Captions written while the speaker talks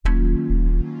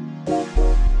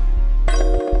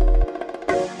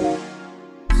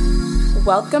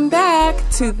Welcome back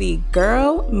to the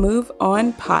Girl Move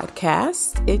On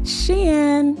podcast. It's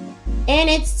Shan. And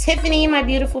it's Tiffany, my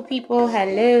beautiful people.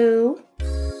 Hello.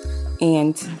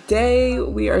 And today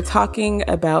we are talking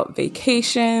about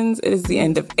vacations. It is the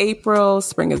end of April.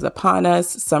 Spring is upon us.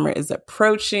 Summer is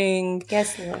approaching.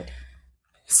 Yes, Lord.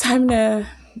 It's time to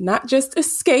not just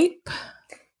escape,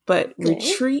 but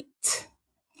retreat,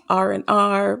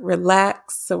 R&R,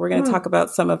 relax. So we're going to talk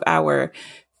about some of our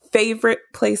favorite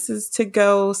places to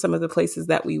go, some of the places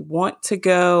that we want to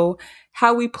go,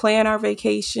 how we plan our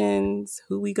vacations,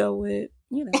 who we go with,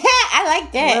 you know. I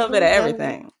like that. A little bit of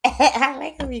everything. I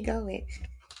like who we go with.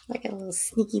 Like a little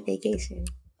sneaky vacation.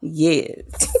 Yes.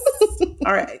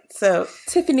 All right. So,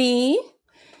 Tiffany, you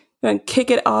want to kick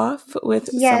it off with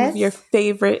some of your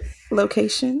favorite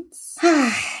locations?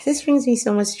 This brings me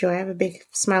so much joy. I have a big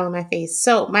smile on my face.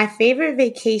 So, my favorite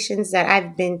vacations that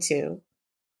I've been to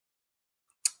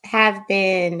have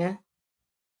been,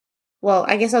 well,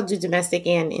 I guess I'll do domestic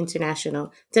and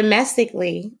international.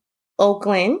 Domestically,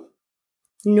 Oakland,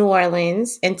 New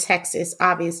Orleans, and Texas,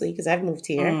 obviously, because I've moved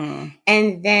here.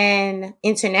 And then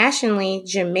internationally,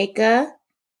 Jamaica,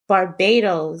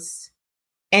 Barbados,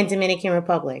 and Dominican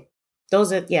Republic.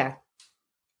 Those are, yeah.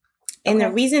 And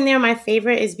the reason they're my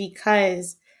favorite is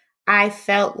because I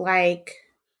felt like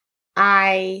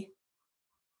I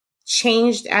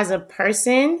changed as a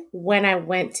person when I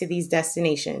went to these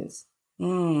destinations.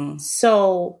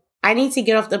 So I need to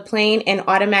get off the plane and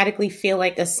automatically feel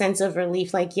like a sense of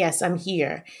relief, like, yes, I'm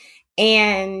here.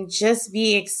 And just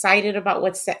be excited about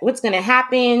what's going to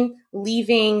happen,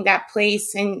 leaving that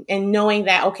place and knowing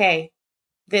that, okay,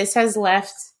 this has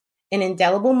left an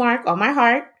indelible mark on my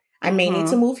heart. I may need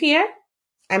to move here.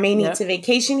 I may need to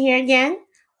vacation here again.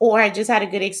 Or I just had a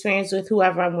good experience with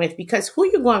whoever I'm with, because who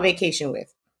you go on vacation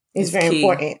with is very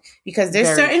important, because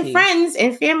there's certain friends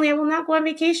and family I will not go on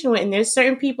vacation with. And there's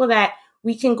certain people that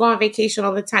we can go on vacation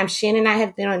all the time. Shannon and I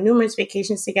have been on numerous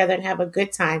vacations together and have a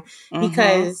good time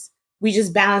because we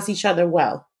just balance each other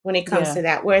well when it comes to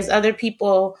that. Whereas other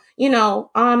people, you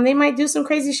know, they might do some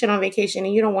crazy shit on vacation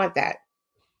and you don't want that.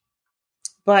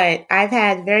 But I've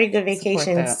had very good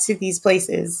vacations to these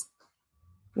places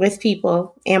with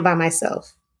people and by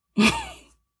myself.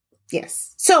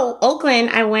 Yes. So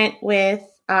Oakland, I went with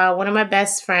one of my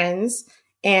best friends,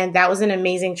 and that was an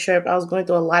amazing trip. I was going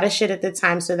through a lot of shit at the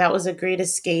time, so that was a great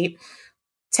escape.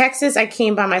 Texas, I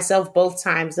came by myself both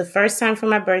times. The first time for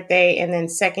my birthday, and then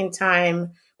second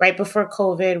time right before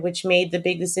COVID, which made the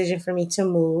big decision for me to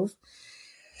move.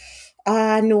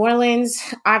 New Orleans,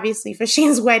 obviously, for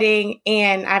Shane's wedding,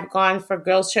 and I've gone for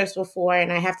girls' trips before,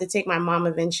 and I have to take my mom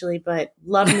eventually, but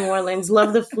love New Orleans,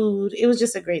 love the food. It was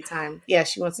just a great time. Yeah,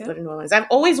 she wants to go to New Orleans. I've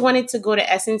always wanted to go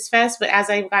to Essence Fest, but as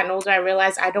I've gotten older, I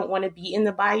realized I don't want to be in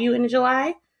the bayou in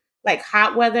July, like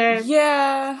hot weather.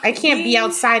 Yeah. I can't be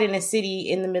outside in a city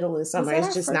in the middle of the summer.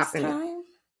 It's just not for me.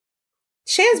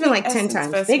 Shane's been like 10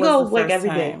 times. They go like every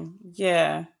day.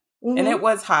 Yeah. And it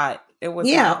was hot. It was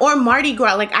hot. Or Mardi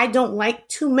Gras. Like, I don't like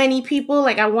too many people.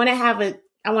 Like, I want to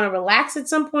relax at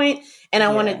some point, and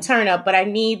I want to turn up, but I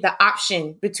need the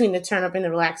option between the turn up and the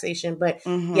relaxation. But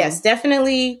yes,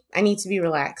 definitely I need to be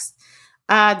relaxed.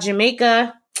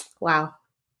 Jamaica. Wow.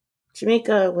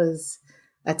 Jamaica was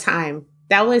a time.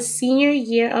 That was senior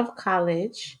year of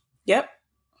college. Yep.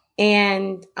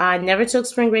 And I never took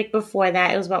spring break before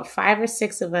that. It was about 5 or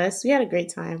 6 of us. We had a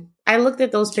great time. I looked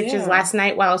at those pictures last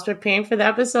night while I was preparing for the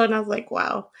episode, and I was like,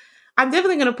 wow. I'm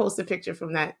definitely going to post a picture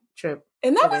from that trip.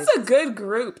 And that was a good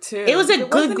group, too. It was a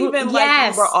good group. Even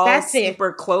like we were all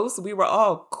super close. We were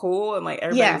all cool, and like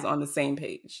everybody was on the same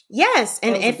page. Yes.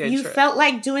 And if you felt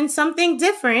like doing something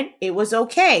different, it was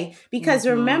okay. Because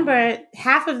remember,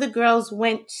 half of the girls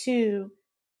went to...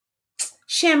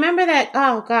 remember that,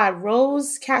 oh God,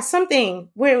 Rose something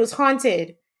where it was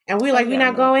haunted, and we were like, we're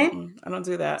not going. I don't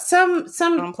do that. Some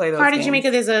I don't play those part games. of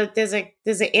Jamaica,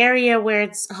 there's an area where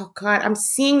it's, oh God, I'm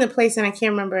seeing the place and I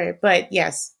can't remember it. But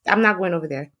yes, I'm not going over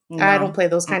there. No. I don't play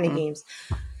those kind of games.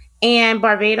 And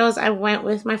Barbados, I went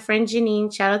with my friend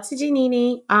Janine. Shout out to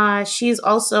Janine. She's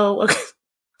also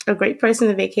a great person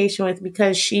to vacation with,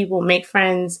 because she will make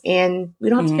friends and we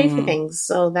don't have to pay for things.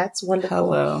 So that's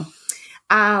wonderful.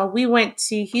 Hello. We went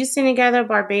to Houston together,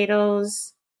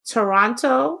 Barbados,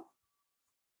 Toronto.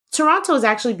 Toronto is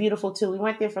actually beautiful too. We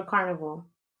went there for Carnival.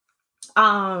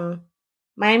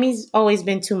 Miami's always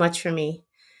been too much for me,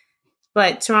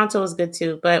 but Toronto was good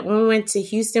too. But when we went to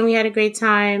Houston, we had a great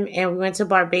time, and we went to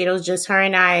Barbados, just her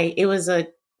and I. It was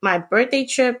my birthday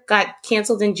trip got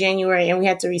canceled in January, and we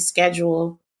had to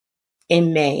reschedule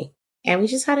in May, and we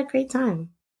just had a great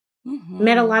time.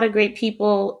 Met a lot of great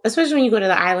people, especially when you go to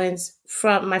the islands.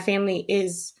 My family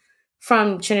is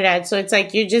from Trinidad. So it's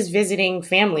like you're just visiting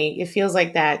family. It feels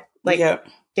like that. Like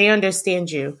they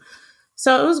understand you.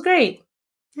 So it was great.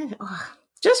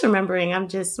 Just remembering,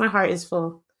 my heart is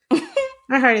full.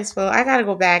 My heart is full. I got to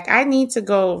go back. I need to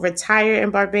go retire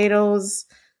in Barbados.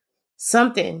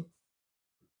 Something.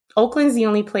 Oakland's the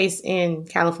only place in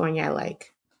California I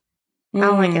like. I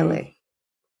don't like LA.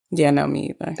 Yeah, no, me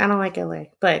either. I don't like LA.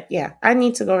 But yeah, I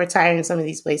need to go retire in some of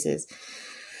these places.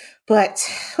 But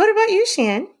what about you,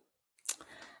 Shan?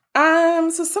 So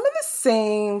some of the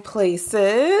same places.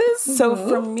 Mm-hmm. So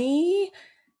for me,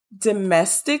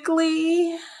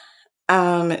 domestically,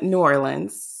 New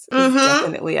Orleans is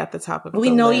definitely at the top of the list.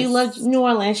 We know you love New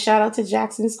Orleans. Shout out to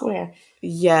Jackson Square.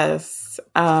 Yes.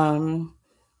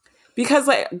 Because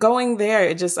like going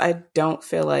there, I don't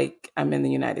feel like I'm in the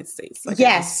United States. Like,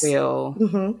 I just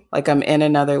feel like I'm in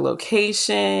another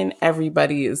location.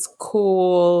 Everybody is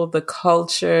cool. The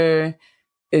culture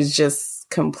is just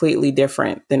completely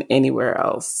different than anywhere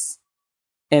else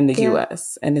in the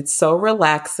US. And it's so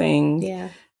relaxing. Yeah.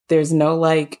 There's no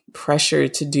like pressure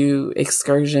to do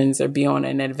excursions or be on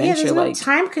an adventure. Yeah, there's no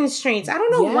time constraints. I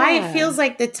don't know why it feels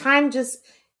like the time is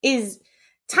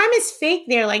fake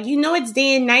there. Like, it's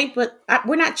day and night, but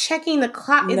we're not checking the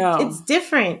clock. It's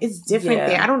different. It's different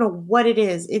there. I don't know what it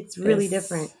is. It's really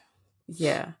different.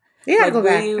 Yeah. You gotta go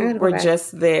back. We were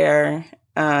just there.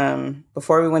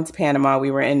 Before we went to Panama, we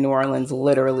were in New Orleans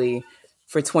literally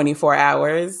for 24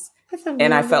 hours.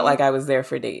 And I felt like I was there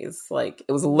for days. Like,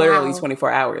 it was literally 24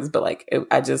 hours. But like,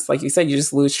 I just, like you said, you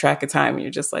just lose track of time. And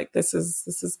you're just like, this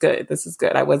is good. This is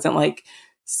good. I wasn't like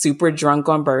super drunk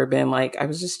on bourbon. Like, I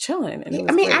was just chilling.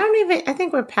 And I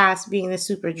think we're past being the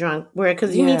super drunk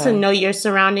because you need to know your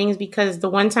surroundings, because the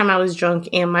one time I was drunk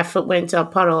and my foot went into a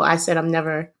puddle, I said, I'm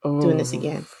never doing this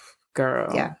again.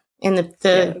 Girl. Yeah. And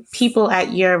the people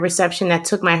at your reception that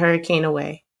took my hurricane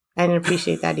away, I didn't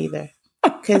appreciate that either.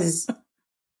 Because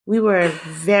we were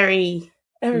very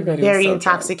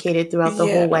intoxicated throughout the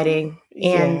whole wedding.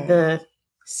 And the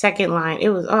second line, it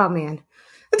was, oh man.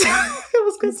 It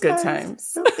was good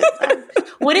times.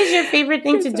 What is your favorite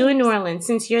thing to do in New Orleans,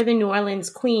 since you're the New Orleans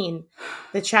queen,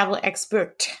 the travel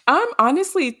expert?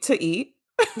 Honestly, to eat.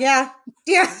 Yeah.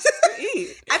 Yeah.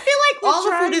 I feel like all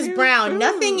the food is brown.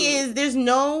 Nothing is, there's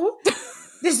no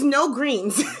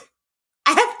greens.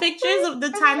 I have pictures of the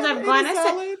times I've gone. I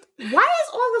said, why is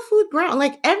all the food brown?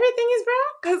 Like, everything is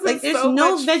brown? Like, there's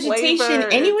no vegetation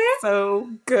anywhere? It's so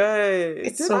good.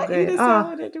 It's so good. Eat a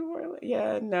salad at New Orleans?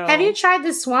 Yeah, no. Have you tried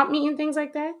the swamp meat and things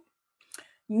like that?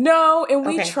 No, and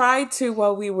we tried to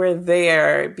while we were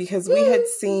there, because we had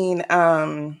seen,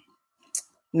 shouldn't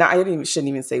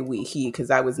even say he, because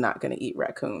I was not going to eat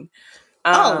raccoon.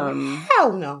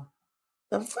 Hell no.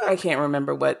 I can't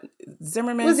remember what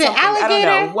Zimmerman was. It alligator?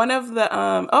 I don't know. One of the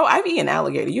I've eaten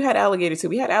alligator. You had alligator too.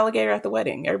 We had alligator at the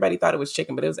wedding. Everybody thought it was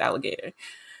chicken, but it was alligator.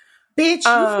 Bitch,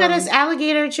 you fed us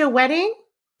alligator at your wedding?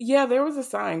 Yeah, there was a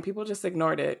sign. People just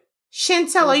ignored it.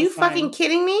 Chantel, are you fucking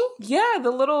kidding me? Yeah,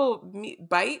 the little meat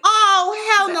bite.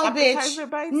 Oh, hell no, bitch.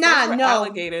 Bites, no.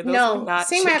 Alligator. Those were not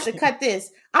Sam, I have to cut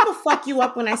this. I'm gonna fuck you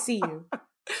up when I see you.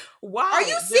 Why? Are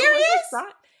you serious?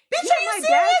 Bitch, are you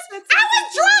serious? I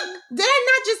was drunk. Did I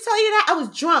not just tell you that? I was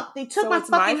drunk. They took my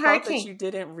fucking hurricane. That you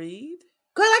didn't read?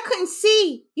 Girl, I couldn't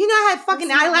see. You know I had fucking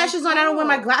eyelashes on. I don't wear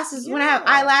my glasses when I have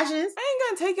eyelashes. I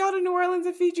ain't gonna take y'all to New Orleans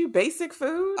and feed you basic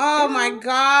food. Oh my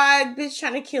God. Bitch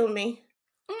trying to kill me.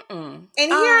 And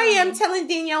here I am telling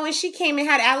Danielle when she came and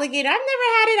had alligator. I've never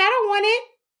had it. I don't want it.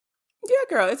 Yeah,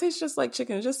 girl. It tastes just like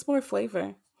chicken. Just more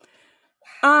flavor.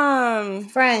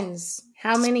 Friends.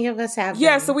 How many of us have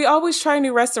Yeah, them? so we always try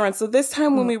new restaurants. So this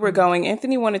time when we were going,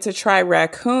 Anthony wanted to try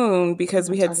raccoon because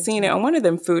we had seen it on one of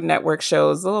them Food Network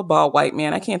shows. A little bald white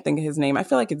man. I can't think of his name. I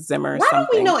feel like it's Zimmer or something. Why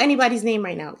don't we know anybody's name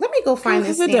right now? Let me go find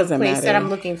this place that I'm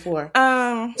looking for.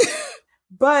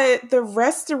 But the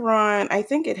restaurant, I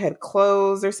think it had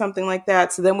closed or something like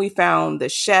that. So then we found the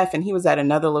chef and he was at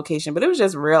another location, but it was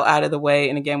just real out of the way.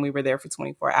 And again, we were there for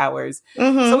 24 hours.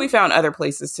 So we found other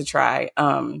places to try.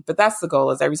 But that's the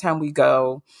goal, is every time we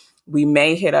go, we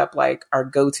may hit up like our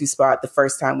go-to spot. The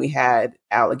first time we had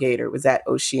alligator was at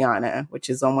Oceana, which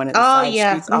is on one of the side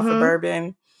streets off of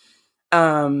Bourbon.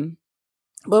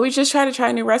 But we just try to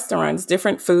try new restaurants,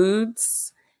 different foods.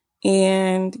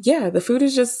 And yeah, the food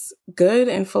is just good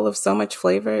and full of so much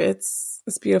flavor. It's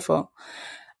beautiful.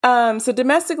 So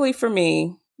domestically for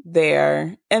me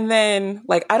there, and then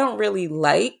like, I don't really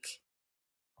like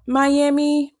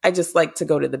Miami. I just like to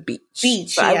go to the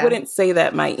beach. So I wouldn't say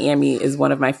that Miami is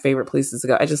one of my favorite places to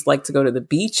go. I just like to go to the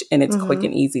beach, and it's quick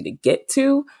and easy to get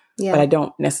to. Yeah. But I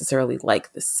don't necessarily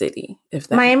like the city. If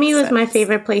that Miami was my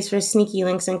favorite place for Sneaky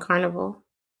Links and Carnival.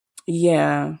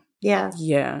 Yeah. Yeah.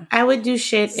 Yeah. I would do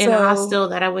shit in a hostel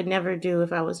that I would never do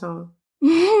if I was home.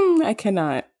 I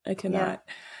cannot.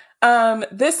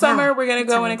 This summer, we're going to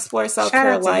go and explore South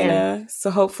Carolina. So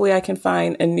hopefully I can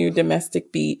find a new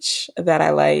domestic beach that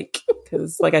I like.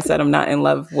 Because like I said, I'm not in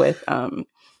love with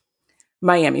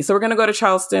Miami. So we're going to go to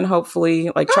Charleston,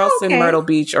 hopefully. Like Charleston, Myrtle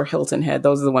Beach, or Hilton Head.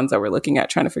 Those are the ones that we're looking at,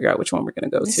 trying to figure out which one we're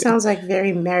going to go to. Sounds like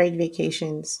very married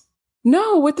vacations.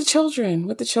 No, with the children.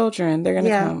 They're going to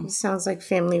come. It sounds like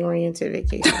family-oriented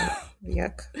vacation.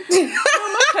 Yuck.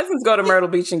 My cousins go to Myrtle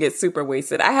Beach and get super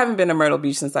wasted. I haven't been to Myrtle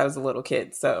Beach since I was a little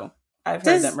kid, so I've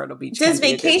heard that Myrtle Beach does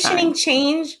vacationing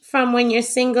change from when you're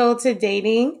single to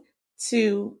dating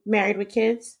to married with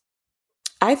kids?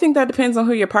 I think that depends on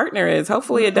who your partner is.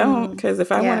 Hopefully it don't, because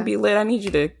if I want to be lit, I need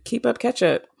you to keep up catch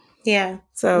up. Yeah.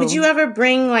 So would you ever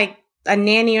bring like a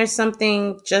nanny or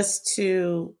something just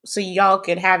so y'all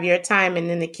could have your time and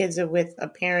then the kids are with a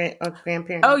parent or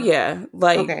grandparent? Oh, yeah.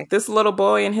 Like this little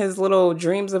boy and his little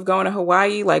dreams of going to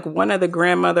Hawaii, like one of the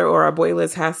grandmother or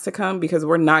abuelas has to come because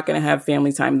we're not going to have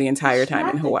family time the entire time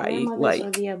in Hawaii.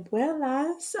 Like the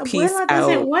abuelas. Peace Abuela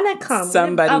doesn't want to come.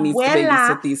 Somebody needs to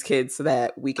babysit these kids so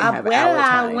that we can have our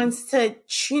time. Abuela wants to,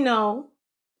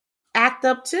 act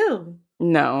up too.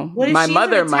 No, my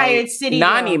mother might.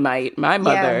 Nani might. My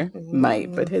mother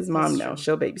might, but his mom, no.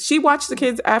 She'll baby. She watched the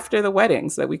kids after the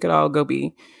wedding so that we could all go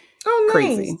be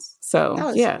crazy.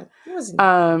 So yeah,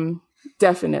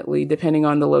 definitely depending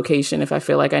on the location. If I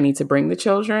feel like I need to bring the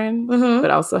children, but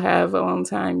also have a long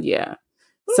time,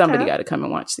 somebody got to come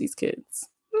and watch these kids.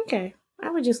 Okay,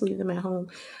 I would just leave them at home.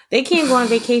 They can't go on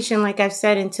vacation, like I've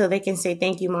said, until they can say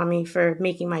thank you, mommy, for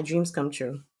making my dreams come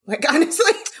true. Like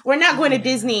honestly. We're not going to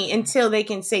Disney until they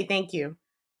can say thank you.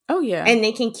 Oh, yeah. And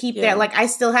they can keep that. Like, I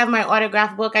still have my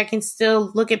autograph book. I can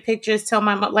still look at pictures, tell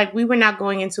my mom. Like, we were not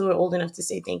going into it old enough to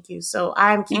say thank you. So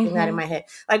I'm keeping that in my head.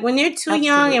 Like, when they're too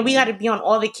young and we got to be on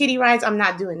all the kiddie rides, I'm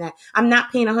not doing that. I'm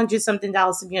not paying $100-something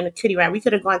to be on a kiddie ride. We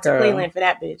could have gone to Playland for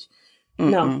that bitch.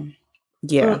 No.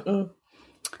 Yeah.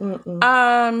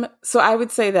 So I would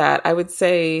say that. I would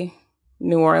say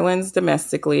New Orleans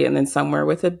domestically and then somewhere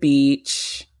with a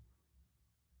beach.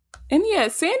 And yeah,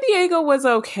 San Diego was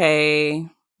okay,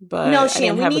 but no,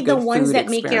 Shan, we need the ones that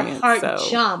make your heart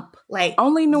jump. Like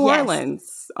only New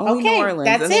Orleans, New Orleans,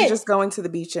 that's and then just going to the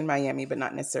beach in Miami, but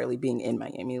not necessarily being in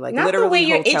Miami. Like not literally the way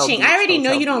you're itching. Beach, I already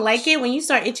know you don't like it when you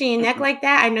start itching your neck like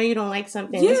that. I know you don't like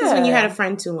something. This is when you had a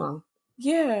friend too long.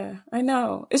 Yeah, I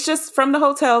know. It's just from the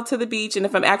hotel to the beach, and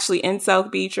if I'm actually in South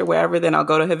Beach or wherever, then I'll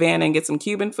go to Havana and get some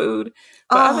Cuban food.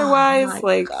 But otherwise,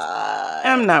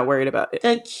 I'm not worried about it.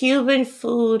 The Cuban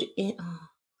food.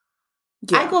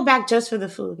 I go back just for the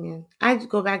food, man. I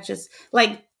go back just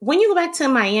like when you go back to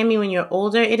Miami when you're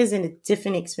older, it is a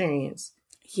different experience.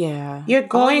 Yeah. You're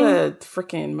going all the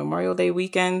freaking Memorial Day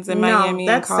weekends in Miami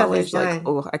and college. Like,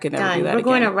 I could never do that again.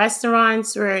 Going to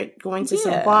restaurants. We're going to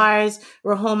some bars.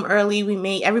 We're home early.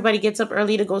 Everybody gets up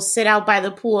early to go sit out by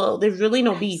the pool. There's really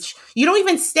no beach. You don't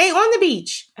even stay on the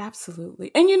beach.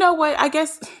 Absolutely. And you know what? I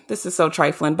guess this is so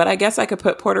trifling, but I guess I could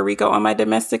put Puerto Rico on my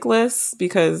domestic list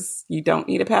because you don't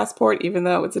need a passport, even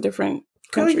though it's a different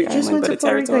country, island, but a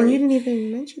territory. You didn't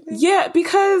even mention that? Yeah,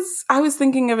 because I was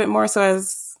thinking of it more so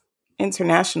as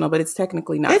international, but it's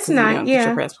technically not. It's not. You don't get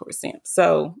your passport stamp,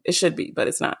 so it should be, but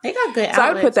it's not. They got good. So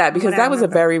I would put that because that was a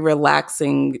very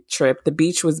relaxing trip. The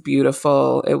beach was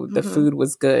beautiful. The food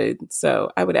was good. So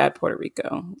I would add Puerto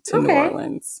Rico to New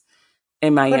Orleans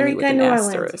and Miami with an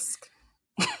asterisk.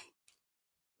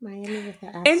 Miami with an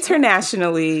asterisk.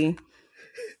 Internationally,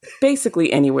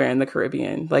 basically anywhere in the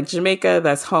Caribbean, like Jamaica,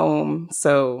 that's home.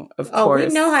 So of course,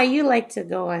 we know how you like to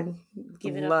go and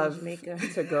give it up in Jamaica.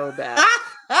 To go back.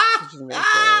 We know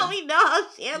how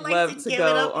she likes to give it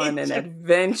up on an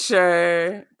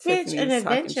adventure. An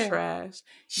adventure. Trash.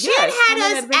 Shan had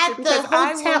us at the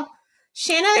hotel.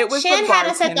 Shan had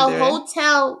us at the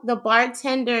hotel. The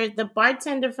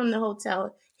bartender from the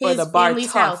hotel. Or the bar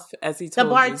tough, as he told you.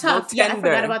 The bar tough. Yeah, I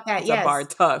forgot about that. Yes. The bar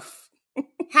tough.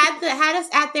 had us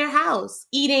at their house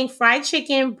eating fried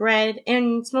chicken, bread,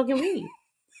 and smoking weed.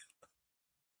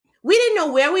 We didn't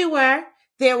know where we were.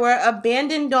 There were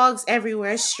abandoned dogs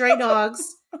everywhere, stray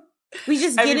dogs. We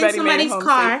just get in somebody's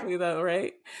car. Safely, though,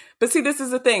 right? But see, this is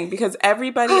the thing, because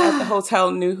everybody at the hotel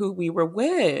knew who we were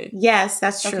with. Yes,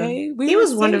 that's true. Okay? He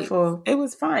was wonderful. It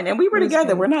was fine. And we were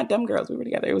together. We're not dumb girls. We were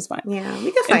together. It was fine. Yeah,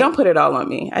 we could fight. And don't put it all on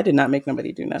me. I did not make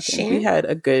nobody do nothing. We had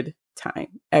a good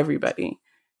time. Everybody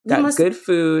got good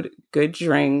food, good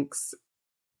drinks,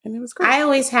 and it was great. I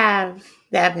always have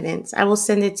the evidence. I will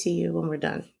send it to you when we're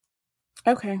done.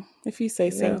 Okay, if you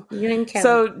say so. You and Kevin.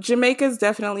 So Jamaica's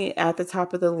definitely at the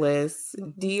top of the list.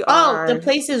 DR. Oh, the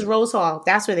place is Rose Hall.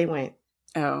 That's where they went.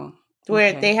 Oh.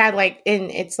 Where they had like,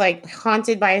 and it's like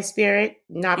haunted by a spirit.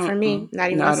 Not for me. Not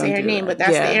even gonna say her name, but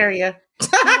that's the area.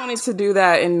 I wanted to do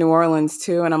that in New Orleans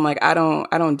too, and I'm like, I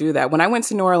don't do that. When I went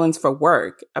to New Orleans for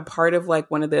work, a part of like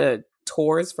one of the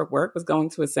tours for work was going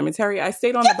to a cemetery. I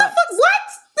stayed on the bus.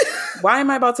 What? Why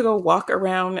am I about to go walk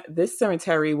around this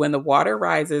cemetery when the water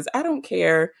rises? I don't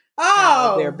care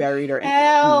how they're buried or anything.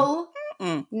 No.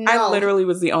 I literally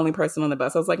was the only person on the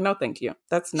bus. I was like, no, thank you.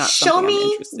 That's not something I'm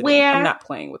interested in. I'm not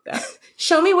playing with that.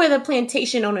 Show me where the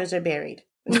plantation owners are buried.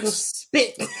 I'm gonna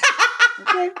spit.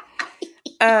 Okay.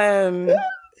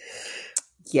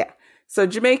 Yeah. So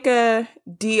Jamaica,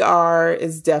 DR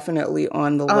is definitely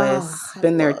on the list.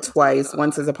 Been there twice,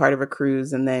 once as a part of a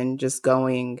cruise and then just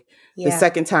going. The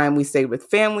second time we stayed with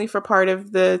family for part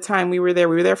of the time we were there.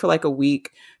 We were there for like a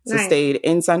week. So stayed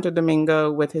in Santo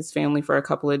Domingo with his family for a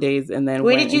couple of days and then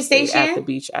where did you stay, at the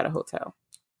beach at a hotel.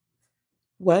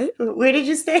 What? Where did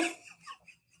you stay?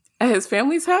 At his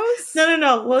family's house?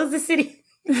 No. What was the city?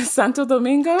 Santo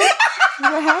Domingo?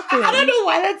 What happened? I don't know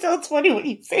why that sounds funny when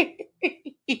you say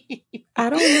it. I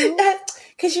don't know.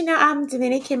 Because, I'm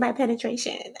Dominican by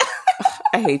penetration.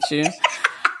 I hate you.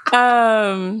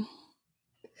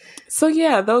 So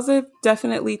yeah, those are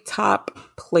definitely top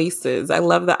places. I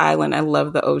love the island. I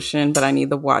love the ocean, but I need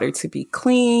the water to be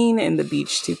clean and the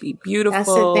beach to be beautiful. That's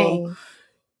the thing.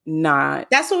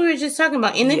 That's what we were just talking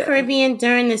about. In the Caribbean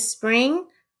during the spring,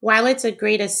 while it's a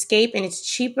great escape and it's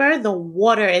cheaper, the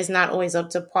water is not always up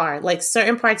to par. Like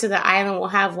certain parts of the island will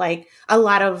have like a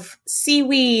lot of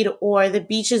seaweed or the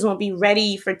beaches won't be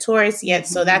ready for tourists yet.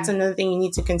 So that's another thing you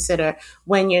need to consider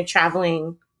when you're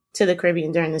traveling to the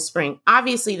Caribbean during the spring.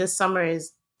 Obviously, the summer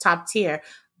is top tier,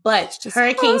 but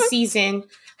hurricane season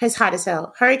is hot as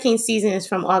hell. Hurricane season is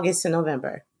from August to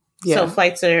November. Yeah. So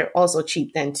flights are also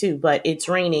cheap then too, but it's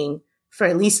raining for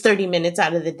at least 30 minutes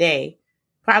out of the day.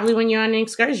 Probably when you're on an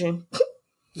excursion.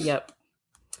 Yep.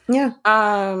 Yeah.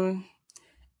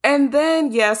 And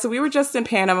then, so we were just in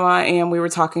Panama and we were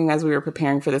talking as we were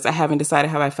preparing for this. I haven't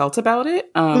decided how I felt about it.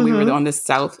 We were on the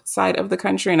south side of the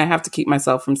country and I have to keep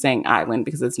myself from saying island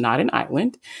because it's not an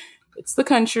island. It's the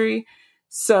country.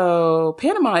 So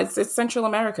Panama, it's Central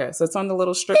America. So it's on the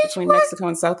little strip between Mexico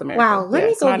and South America. Wow. Let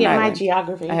me go get my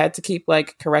geography. I had to keep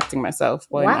correcting myself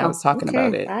when I was talking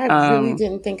about it. I really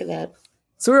didn't think of that.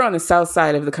 So we were on the south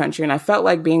side of the country and I felt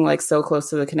like being so close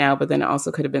to the canal, but then it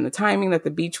also could have been the timing that the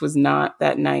beach was not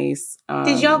that nice.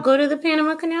 Did y'all go to the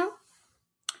Panama Canal?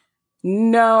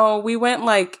 No, we went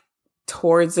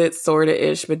towards it sort of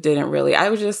ish, but didn't really. I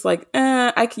was just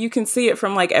you can see it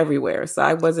from everywhere. So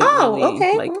I wasn't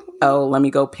let me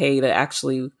go pay to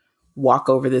actually walk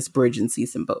over this bridge and see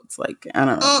some boats. I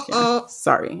don't know.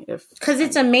 Sorry. Because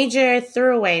it's a major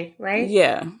throughway, right?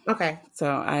 Yeah. Okay. So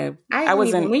I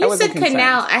wasn't. When you said concerned.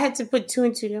 Canal, I had to put two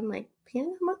and two. I'm like,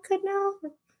 Panama Canal?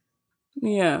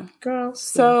 Yeah. Girl.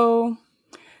 So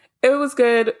it was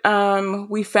good.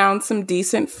 We found some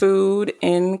decent food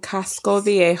in Casco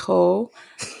Viejo,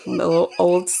 the little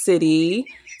old city.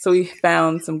 So we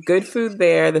found some good food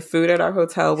there. The food at our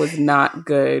hotel was not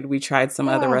good. We tried some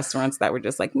other restaurants that were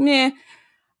just meh.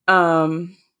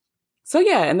 So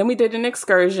yeah, and then we did an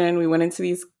excursion. We went into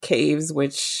these caves,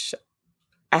 which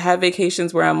I have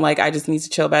vacations where I'm I just need to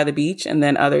chill by the beach. And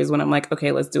then others when I'm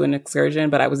okay, let's do an excursion.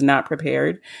 But I was not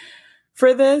prepared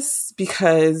for this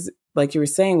because you were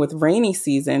saying with rainy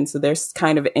season, so they're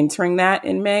kind of entering that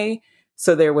in May.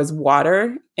 So there was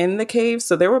water in the cave.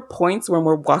 So there were points when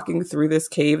we're walking through this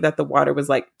cave that the water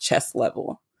was chest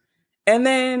level. And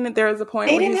then there was a point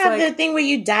where they didn't have the thing where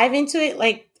you dive into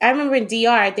it. I remember in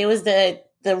DR, there was the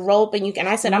rope and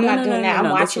I said, I'm not doing that. I'm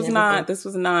watching This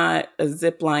was not a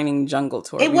zip lining jungle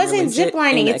tour. It wasn't zip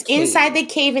lining. It's inside the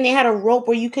cave and they had a rope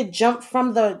where you could jump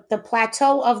from the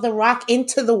plateau of the rock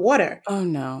into the water. Oh,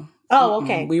 no. Oh,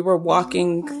 okay. We were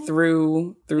walking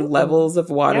through levels of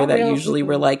water that usually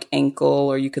were ankle,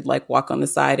 or you could walk on the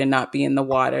side and not be in the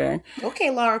water. Okay,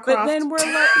 Lara Croft. But then we're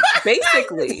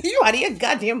basically you out of your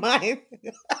goddamn mind.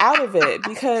 Out of it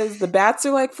because the bats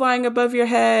are flying above your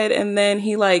head, and then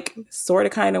he sort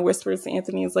of kind of whispers to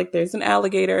Anthony, "Is there's an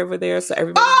alligator over there, so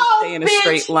everybody stay in a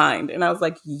straight line." And I was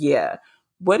like, "Yeah,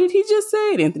 what did he just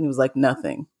say?" And Anthony was like,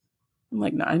 "Nothing." I'm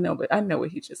like, "No, I know, but I know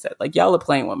what he just said. Y'all are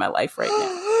playing with my life right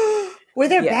now." Were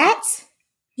there bats?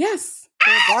 Yes.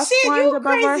 There were bats flying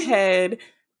above our head.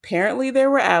 Apparently there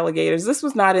were alligators. This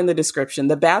was not in the description.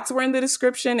 The bats were in the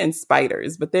description and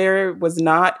spiders, but there was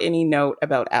not any note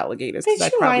about alligators because I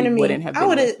probably wouldn't have been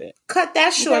with it. I would have cut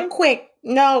that short quick.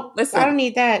 No, listen, I don't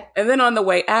need that. And then on the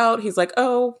way out, he's like,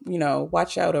 "Oh,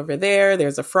 watch out over there.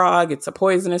 There's a frog. It's a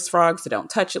poisonous frog, so don't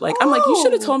touch it." I'm like, you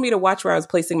should have told me to watch where I was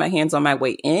placing my hands on my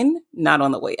way in, not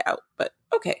on the way out. But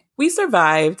okay, we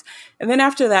survived. And then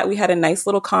after that, we had a nice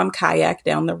little calm kayak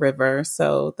down the river.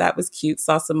 So that was cute.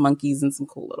 Saw some monkeys and some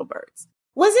cool little birds.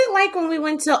 Was it like when we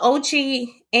went to Ochi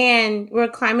and we're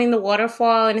climbing the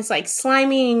waterfall and it's like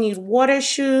slimy and you need water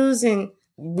shoes? And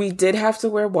we did have to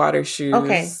wear water shoes.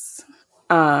 Okay.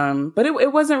 But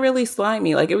it wasn't really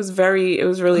slimy. Like it was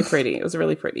really pretty. It was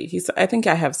really pretty. I think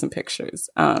I have some pictures.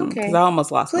 Because I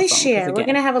almost lost my phone. Please share. We're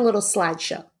going to have a little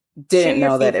slideshow. Didn't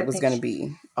know that it was going to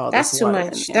be all this. That's too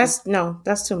much.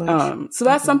 That's too much. So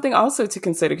that's something also to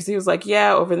consider, because he was like,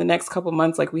 yeah, over the next couple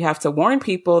months, like we have to warn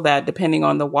people that depending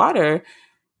on the water,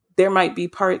 there might be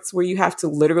parts where you have to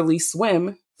literally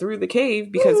swim through the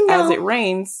cave because as it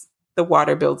rains, the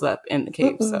water builds up in the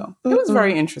cave. So it was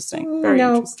very interesting. Very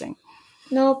interesting.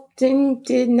 Nope.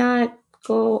 Did not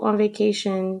go on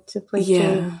vacation to play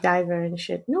cave diver and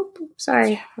shit. Nope.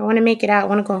 Sorry. I want to make it out. I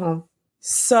want to go home.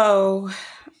 So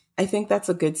I think that's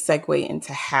a good segue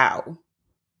into how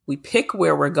we pick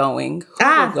where we're going, who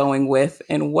we're going with,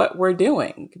 and what we're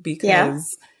doing.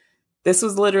 Because this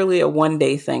was literally a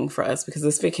one-day thing for us, because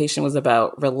this vacation was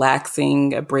about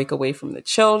relaxing, a break away from the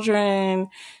children,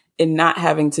 and not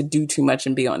having to do too much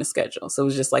and be on a schedule. So it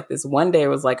was just like this one day. It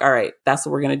was like, all right, that's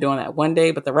what we're going to do on that one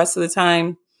day. But the rest of the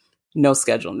time, no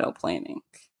schedule, no planning.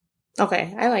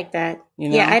 Okay, I like that. You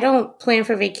know? Yeah, I don't plan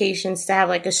for vacations to have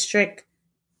like a strict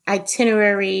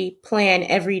itinerary plan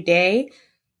every day.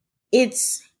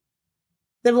 It's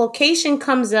the location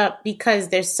comes up because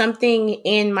there's something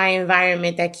in my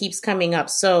environment that keeps coming up.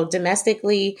 So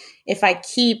domestically, if I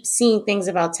keep seeing things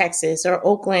about Texas or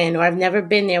Oakland, or I've never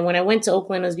been there. When I went to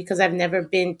Oakland, it was because I've never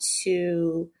been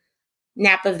to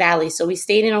Napa Valley. So we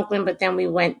stayed in Oakland, but then we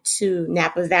went to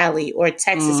Napa Valley or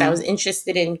Texas. I was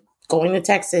interested in going to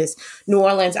Texas, New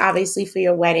Orleans, obviously for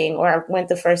your wedding, or I went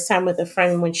the first time with a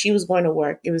friend when she was going to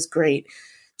work. It was great.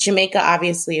 Jamaica,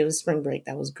 obviously, it was spring break.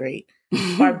 That was great.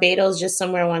 Barbados, just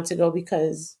somewhere I want to go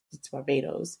because it's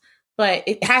Barbados. But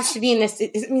it has to be in this.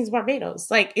 It means Barbados.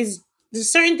 Like, there's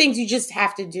certain things you just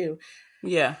have to do.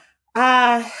 Yeah.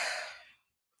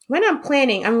 When I'm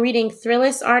planning, I'm reading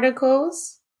Thrillist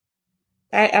articles.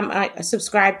 I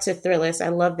subscribe to Thrillist. I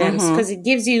love them because it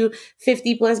gives you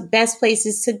 50 plus best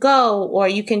places to go, or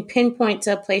you can pinpoint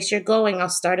to a place you're going. I'll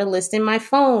start a list in my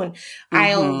phone.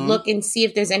 I'll look and see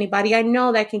if there's anybody I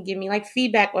know that can give me like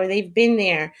feedback or they've been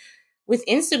there. With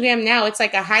Instagram now, it's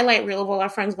like a highlight reel of all our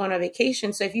friends going on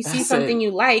vacation. So if you see something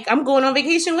you like, I'm going on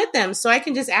vacation with them. So I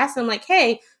can just ask them like,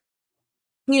 hey,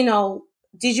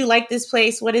 did you like this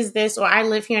place? What is this? Or I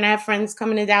live here and I have friends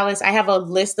coming to Dallas. I have a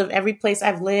list of every place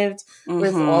I've lived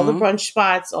with all the brunch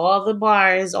spots, all the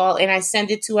bars, and I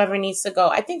send it to whoever needs to go.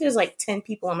 I think there's like 10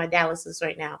 people on my Dallas list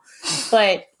right now.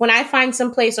 But when I find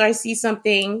some place or I see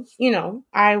something,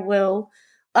 I will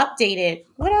update it.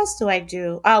 What else do I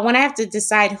do? When I have to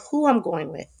decide who I'm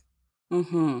going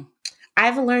with.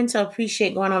 I've learned to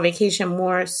appreciate going on vacation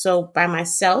more so by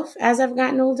myself as I've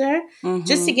gotten older,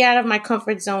 just to get out of my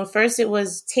comfort zone. First, it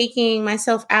was taking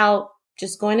myself out,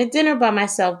 just going to dinner by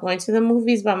myself, going to the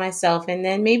movies by myself, and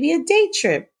then maybe a day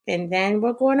trip. And then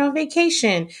we're going on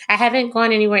vacation. I haven't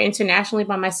gone anywhere internationally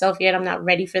by myself yet. I'm not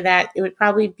ready for that. It would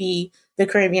probably be the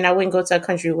Caribbean. I wouldn't go to a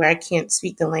country where I can't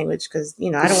speak the language because,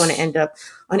 I don't want to end up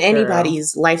on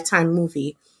anybody's Lifetime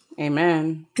movie.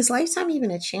 Amen. Is Lifetime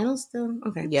even a channel still?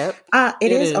 Okay. Yep.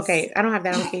 It is? Okay. I don't have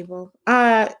that on cable.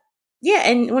 Yeah.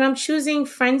 And when I'm choosing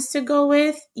friends to go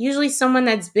with, usually someone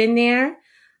that's been there,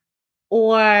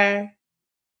 or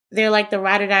they're like the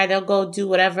ride or die, they'll go do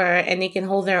whatever and they can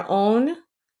hold their own.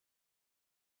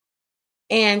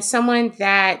 And someone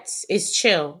that is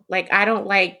chill. Like, I don't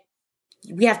like,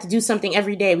 we have to do something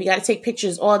every day. We got to take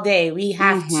pictures all day. We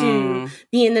have to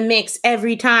be in the mix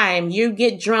every time. You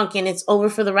get drunk and it's over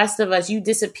for the rest of us. You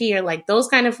disappear. Like, those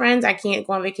kind of friends I can't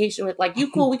go on vacation with. Like, you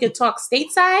cool, we could talk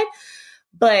stateside,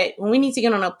 but when we need to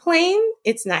get on a plane,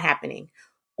 it's not happening.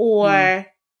 Or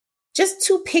just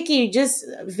too picky, just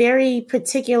very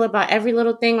particular about every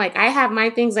little thing. Like, I have my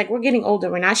things, like, we're getting older.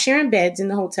 We're not sharing beds in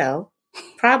the hotel,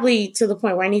 probably to the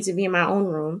point where I need to be in my own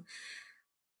room,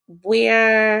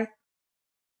 where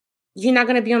you're not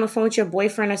going to be on the phone with your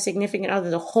boyfriend or significant other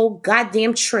the whole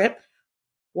goddamn trip.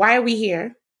 Why are we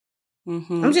here?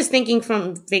 I'm just thinking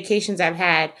from vacations I've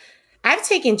had. I've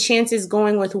taken chances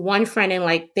going with one friend and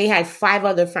like they had 5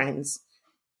 other friends.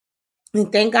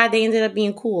 And thank God they ended up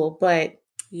being cool. But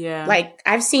yeah, like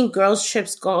I've seen girls'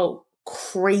 trips go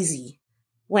crazy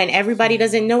when everybody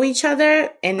doesn't know each other.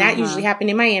 And that usually happened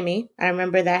in Miami. I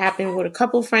remember that happened with a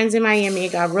couple friends in Miami.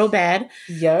 It got real bad.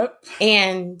 Yep.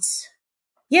 And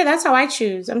Yeah, that's how I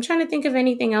choose. I'm trying to think of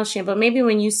anything else, Shan, but maybe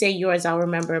when you say yours, I'll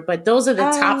remember. But those are the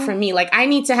top for me. Like, I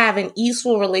need to have an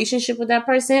easeful relationship with that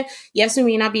person. Yes, we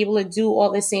may not be able to do all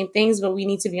the same things, but we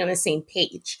need to be on the same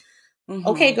page. Mm-hmm.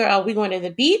 Okay, girl, we're going to the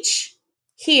beach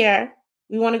here.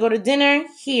 We want to go to dinner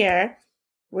here.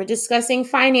 We're discussing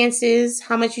finances,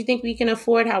 how much you think we can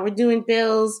afford, how we're doing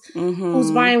bills,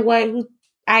 who's buying what.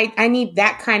 I need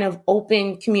that kind of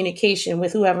open communication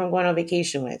with whoever I'm going on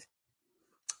vacation with.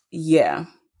 Yeah.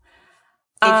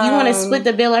 If you want to split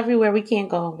the bill everywhere, we can't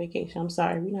go on vacation. I'm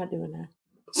sorry. We're not doing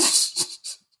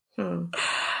that.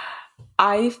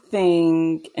 I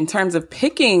think in terms of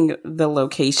picking the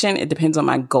location, it depends on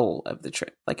my goal of the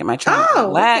trip. Like, am I trying to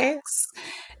relax? Okay.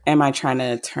 Am I trying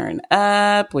to turn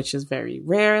up, which is very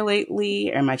rare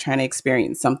lately? Or am I trying to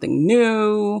experience something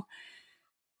new?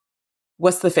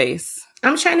 What's the face?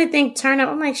 I'm trying to think turn up.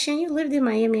 I'm like, Shan, you lived in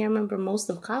Miami. I remember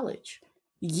most of college.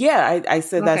 Yeah, I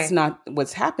said that's not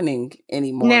what's happening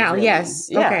anymore. Now, really. Yes.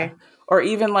 Yeah. Okay. Or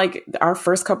even like our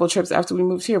first couple of trips after we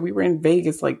moved here, we were in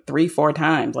Vegas like 3-4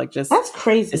 times. Like just that's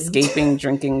crazy. Escaping,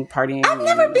 drinking, partying. I've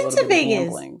never been to Vegas.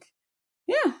 Gambling.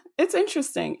 Yeah, it's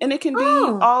interesting. And it can be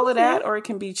all of that or it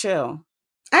can be chill.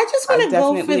 I just want to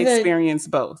go for the experience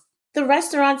both. The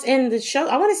restaurants and the show.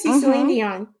 I want to see Celine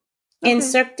Dion and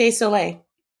Cirque du Soleil.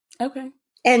 Okay.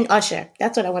 And Usher.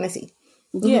 That's what I want to see.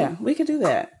 Yeah, we could do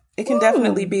that. It can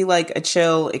definitely be like a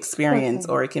chill experience,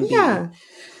 or it can be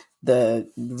the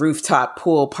rooftop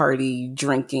pool party,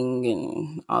 drinking,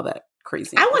 and all that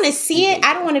crazy. I want to see it.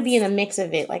 I don't want to be in a mix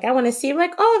of it. Like, I want to see,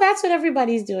 like, oh, that's what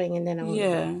everybody's doing. And then I want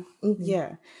to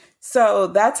Yeah. So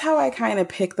that's how I kind of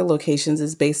pick the locations,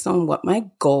 is based on what my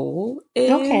goal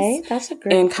is. Okay, that's a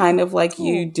great And kind of like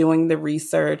you doing the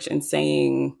research and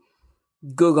saying,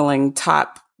 Googling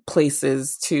top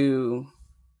places to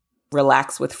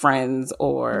relax with friends,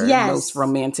 or most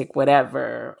romantic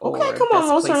whatever. Okay, or come on,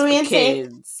 most romantic.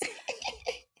 Kids.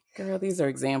 Girl, these are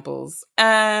examples.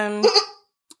 So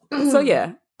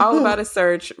yeah, all about a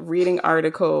search, reading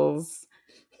articles.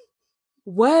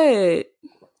 What?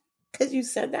 Because you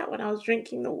said that when I was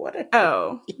drinking the water.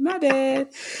 Oh, my bad.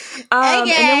 And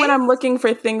then when I'm looking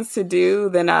for things to do,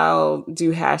 then I'll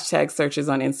do hashtag searches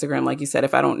on Instagram. Like you said,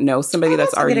 if I don't know somebody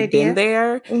that's already been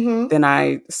there, then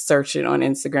I search it on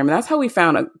Instagram. And that's how we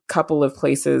found a couple of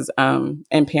places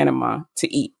in Panama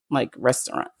to eat, like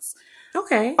restaurants.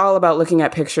 Okay. All about looking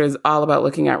at pictures, all about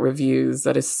looking at reviews.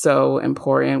 That is so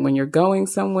important. When you're going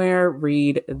somewhere,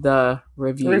 read the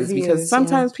reviews because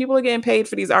sometimes people are getting paid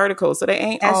for these articles, so they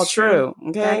ain't all true.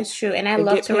 Okay, that's true. And I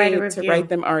love to write a review. To write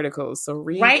them articles, so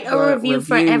write a review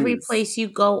for every place you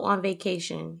go on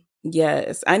vacation.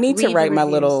 Yes, I need to write my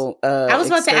little. I was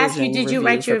about to ask you, did you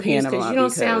write your reviews? Because you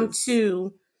don't sound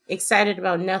too excited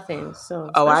about nothing.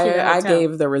 So I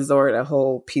gave the resort a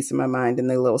whole piece of my mind in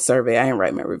the little survey. I didn't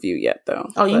write my review yet though.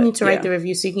 Oh, you need to write the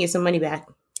review so you can get some money back.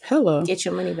 Hello. Get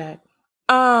your money back.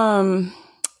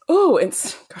 Oh, and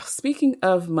speaking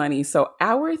of money, so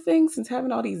our thing since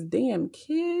having all these damn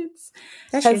kids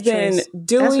has been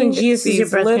doing. That's when Jesus is your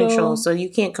birth control, so you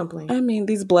can't complain. I mean,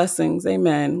 these blessings,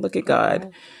 amen. Look at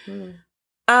God. These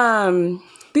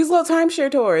little timeshare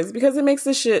tours, because it makes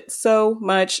the shit so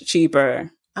much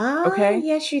cheaper. Oh, okay.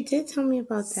 Yes, you did tell me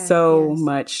about that. So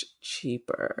much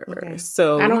cheaper. Okay.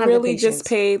 So I don't really just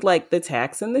paid like the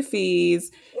tax and the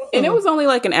fees. And it was only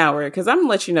like an hour, because I'm going to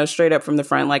let you know straight up from the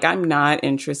front, like, I'm not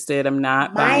interested. I'm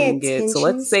not buying it. So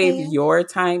let's save your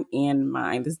time and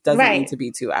mine. This doesn't need to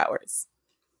be 2 hours.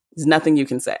 There's nothing you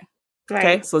can say. Right.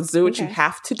 Okay. So let's do what you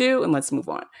have to do and let's move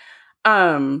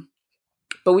on.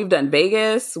 But we've done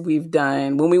Vegas.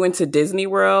 When we went to Disney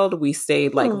World, we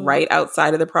stayed like right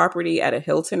outside of the property at a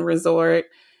Hilton resort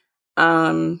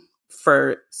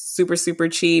for super, super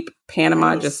cheap.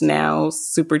 Panama just now,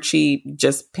 super cheap,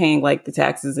 just paying like the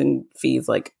taxes and fees,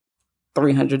 like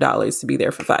 $300 to be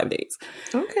there for 5 days.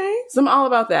 Okay. So I'm all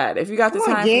about that. If you got the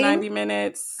time for 90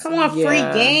 minutes. Come on, free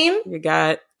game. You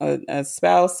got a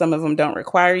spouse. Some of them don't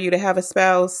require you to have a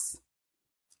spouse.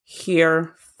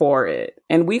 Here for it.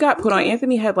 And we got put on.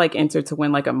 Anthony had like entered to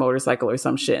win like a motorcycle or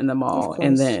some shit in the mall.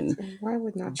 And then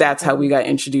that's how we got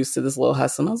introduced to this little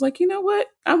hustle. And I was like, you know what?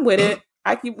 I'm with it.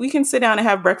 We can sit down and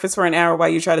have breakfast for an hour while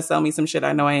you try to sell me some shit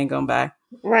I know I ain't gonna buy.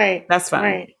 Right. That's fine.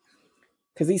 Right.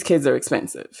 Because these kids are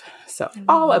expensive. So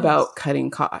all about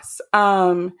cutting costs.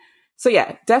 So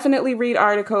yeah, definitely read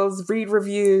articles, read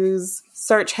reviews,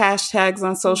 search hashtags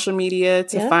on social media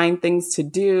to find things to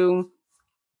do.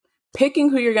 Picking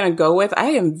who you're going to go with.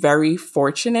 I am very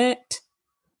fortunate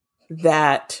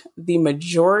that the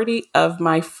majority of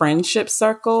my friendship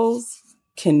circles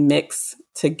can mix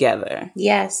together.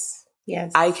 Yes.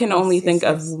 Yes. I can only think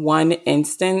yes. of one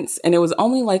instance, and it was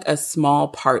only like a small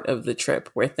part of the trip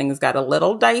where things got a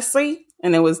little dicey,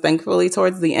 and it was thankfully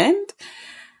towards the end.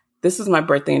 This was my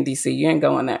birthday in DC. You didn't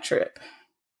go on that trip.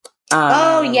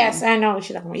 Oh, yes. I know what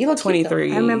you're talking about. You look 23.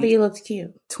 Cute, I remember you looked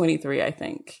cute. 23, I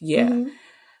think. Yeah. Mm-hmm.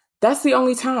 That's the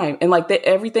only time. And like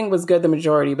everything was good, the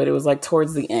majority, but it was like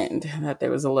towards the end that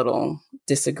there was a little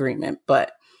disagreement.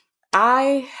 But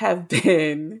I have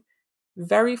been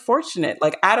very fortunate.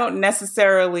 Like I don't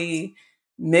necessarily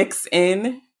mix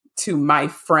in to my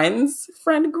friends'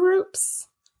 friend groups.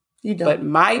 You don't. But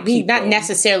my people, not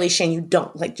necessarily saying you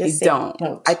don't. Like just say don't.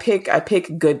 don't. I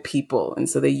pick good people, and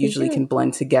so they usually can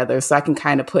blend together. So I can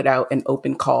kind of put out an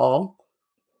open call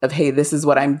of, hey, this is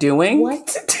what I'm doing. What?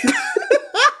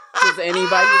 Does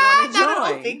anybody want to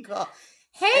join?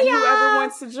 Hey, and y'all. Whoever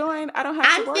wants to join, I don't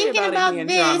have to worry about it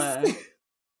being drama.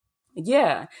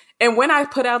 Yeah. And when I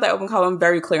put out that open call, I'm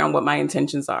very clear on what my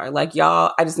intentions are. Like,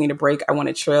 y'all, I just need a break. I want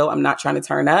to chill. I'm not trying to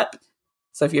turn up.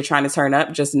 So if you're trying to turn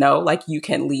up, just know, like, you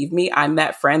can leave me. I'm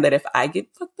that friend that if I get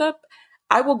fucked up,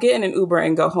 I will get in an Uber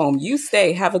and go home. You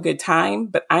stay, have a good time,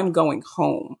 but I'm going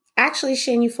home. Actually,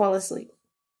 Shane, you fall asleep.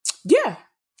 Yeah.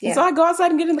 Yeah. So I go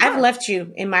outside and get in the car. I've left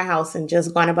you in my house and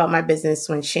just gone about my business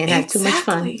when Shane had too much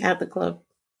fun at the club.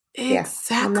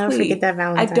 Exactly. Yeah, I'll never forget that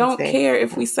Valentine's Day. I don't care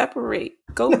if we separate.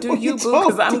 Go do you, boo,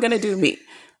 because I'm going to do me.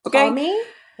 Okay? Call me.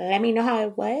 Let me know how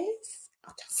it was.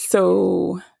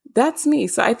 So that's me.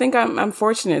 So I think I'm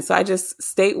fortunate. So I just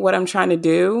state what I'm trying to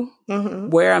do,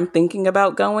 where I'm thinking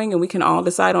about going, and we can all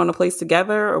decide on a place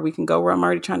together, or we can go where I'm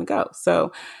already trying to go.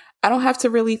 So I don't have to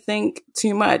really think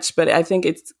too much, but I think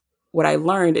it's what I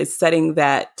learned is setting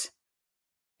that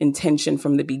intention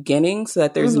from the beginning so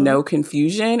that there's no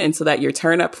confusion, and so that your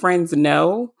turn up friends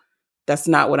know that's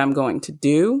not what I'm going to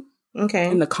do. Okay.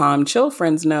 And the calm, chill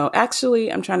friends know,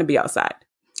 actually, I'm trying to be outside.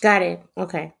 Got it.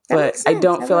 Okay. But I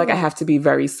don't feel like I have to be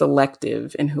very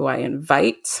selective in who I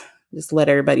invite. Just let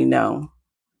everybody know.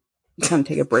 I'm trying to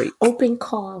take a break. Open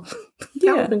call.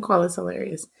 Yeah. That open call is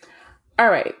hilarious. All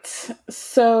right.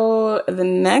 So the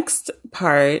next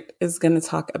part is going to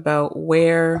talk about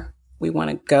where we want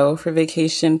to go for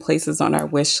vacation, places on our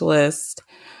wish list.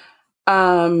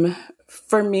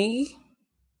 For me,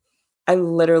 I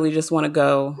literally just want to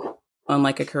go on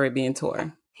like a Caribbean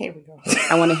tour. Here we go.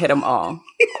 I want to hit them all.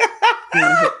 I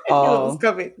want to hit all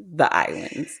the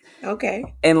islands.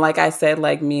 Okay. And like I said,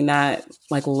 like me not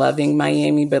like loving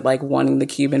Miami, but like wanting the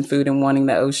Cuban food and wanting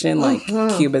the ocean, like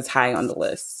Cuba's high on the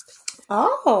list.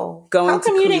 Oh. How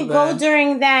come you didn't go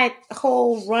during that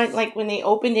whole run, like when they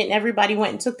opened it and everybody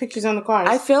went and took pictures on the cars?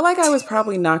 I feel like I was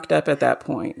probably knocked up at that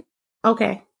point.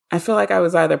 Okay. I feel like I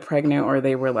was either pregnant or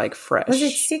they were like fresh. Was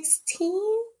it 16?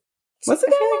 Was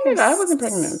it? I wasn't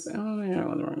pregnant. Oh, yeah, I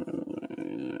wasn't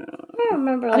pregnant. I don't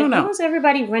remember. Like, I don't know. When was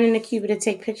everybody running to Cuba to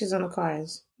take pictures on the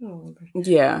cars? I don't remember.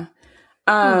 Yeah.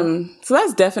 So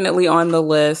that's definitely on the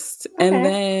list. Okay. And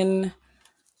then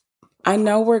I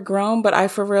know we're grown, but I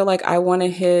want to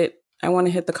hit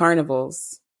the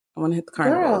carnivals. I want to hit the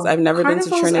carnivals. I've never been to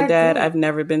Trinidad. I've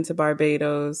never been to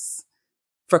Barbados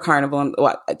for carnival,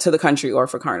 to the country or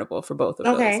for carnival, for both of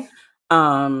those.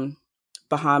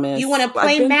 Bahamas. You want to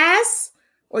play mass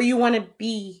or you want to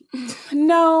be?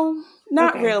 No,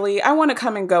 not really. I want to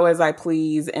come and go as I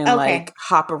please and like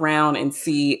hop around and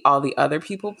see all the other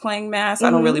people playing mass.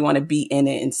 I don't really want to be in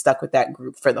it and stuck with that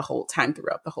group for the whole time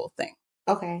throughout the whole thing.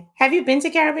 Okay. Have you been to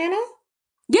Caribana?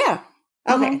 Yeah.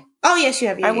 Okay. Oh, yes, you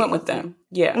have. I went with them.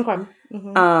 Yeah. Okay.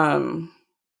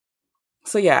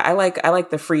 So yeah, I like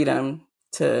the freedom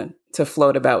to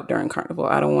float about during carnival.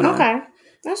 I don't want to. Okay.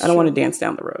 I don't want to dance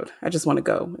down the road. I just want to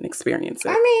go and experience it.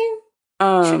 I mean,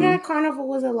 Trinidad Carnival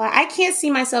was a lot. I can't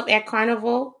see myself at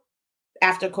Carnival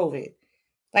after COVID.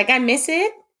 Like, I miss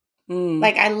it.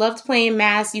 Like, I loved playing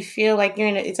mass. You feel like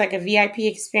it's like a VIP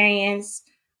experience.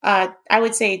 I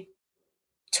would say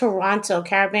Toronto,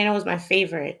 Caribana was my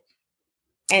favorite.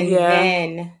 And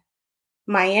then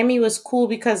Miami was cool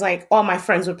because like all my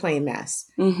friends were playing mass.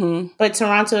 But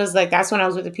Toronto is like, that's when I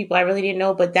was with the people I really didn't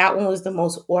know. But that one was the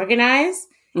most organized.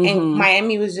 And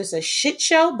Miami was just a shit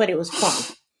show, but it was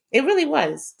fun. It really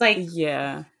was. Like,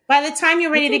 by the time you're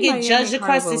ready to get judged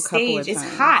across the stage, it's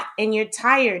hot and you're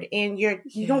tired and you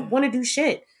don't want to do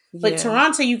shit. But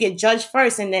Toronto, you get judged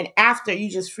first, and then after, you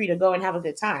just free to go and have a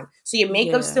good time. So your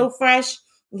makeup's still fresh.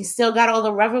 You still got all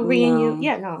the revelry in you.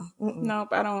 Yeah, no.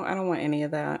 Nope, I don't want any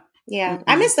of that. Yeah.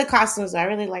 I miss the costumes. I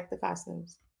really like the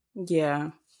costumes. Yeah.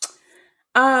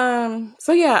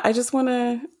 So yeah, I just want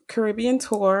a Caribbean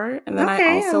tour, and then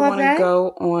I also want to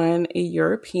go on a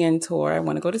European tour. I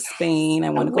want to go to Spain. I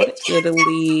want to go to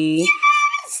Italy.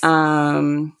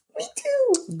 Me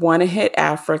too. Want to hit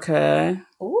Africa.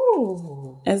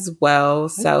 Ooh. As well.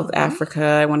 South Africa.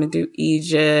 I want to do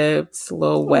Egypt, a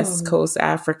little West Coast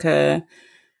Africa.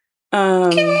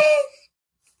 Okay.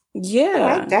 Yeah.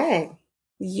 I like that.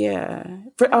 Yeah.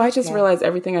 I just realized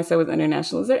everything I said was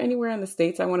international. Is there anywhere in the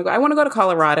States I want to go? I want to go to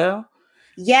Colorado.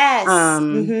 Yes.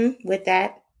 With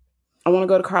that. I want to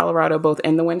go to Colorado both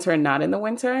in the winter and not in the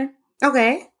winter.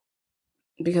 Okay.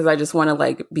 Because I just want to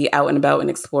like be out and about and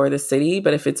explore the city.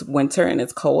 But if it's winter and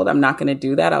it's cold, I'm not going to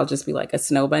do that. I'll just be like a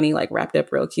snow bunny, like wrapped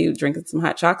up real cute, drinking some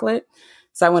hot chocolate.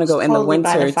 So I want to go in the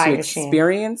winter to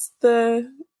experience the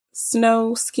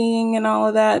snow skiing and all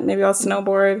of that. Maybe I'll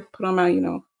snowboard, put on my,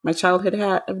 my childhood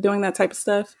hat of doing that type of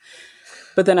stuff.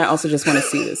 But then I also just want to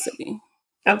see the city.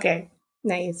 Okay.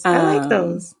 Nice. I like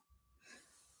those.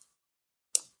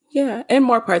 Yeah, and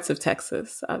more parts of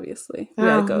Texas, obviously. We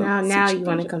gotta go. Now you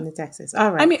want to come to Texas. All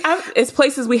right. I mean, it's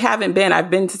places we haven't been. I've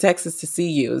been to Texas to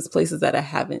see you. It's places that I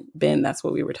haven't been. That's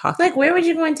what we were talking about. Like, where would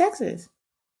you go in Texas?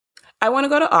 I want to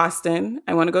go to Austin.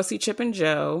 I want to go see Chip and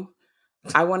Jo.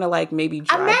 I want to, like, maybe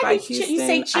drive by Houston. You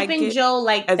say Chip and Jo,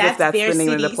 like, as that's if that's their the name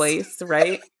cities. of the place,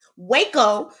 right?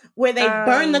 Waco, where they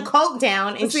burn the coke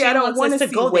down, and see, I don't want to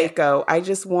see go Waco. I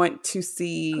just want to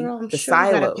see the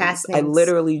silos. I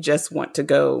literally just want to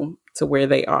go to where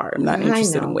they are. I'm not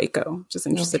interested in Waco. Just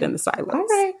interested in the silos. All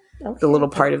right. Okay. The little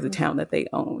part of the town that they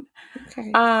own.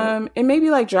 Okay. And maybe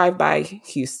like drive by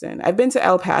Houston. I've been to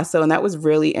El Paso, and that was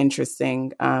really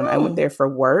interesting. I went there for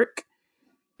work,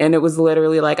 and it was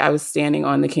literally like I was standing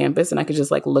on the campus, and I could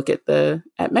just like look at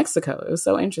Mexico. It was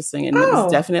so interesting, and it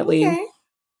was definitely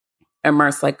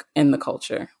immersed like in the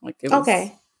culture. Like it was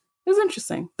it was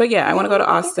interesting. But yeah, I want to go to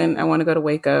Austin. I want to go to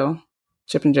Waco,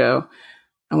 Chip and Jo.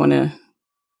 I want to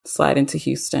slide into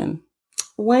Houston.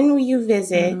 When will you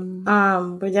visit?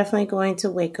 We're definitely going to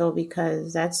Waco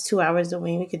because that's 2 hours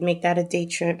away. We could make that a day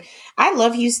trip. I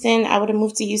love Houston. I would have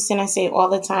moved to Houston. I say it all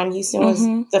the time. Houston was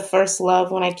the first love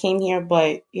when I came here,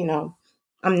 but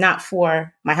I'm not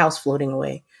for my house floating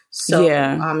away. So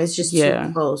it's just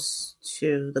too close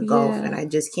to the Gulf, and I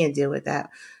just can't deal with that.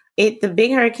 The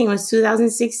big hurricane was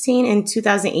 2016, and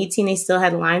 2018 they still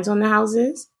had lines on the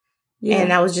houses. Yeah.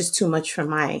 And that was just too much for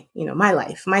my, my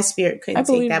life. My spirit couldn't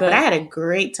take that. But I had a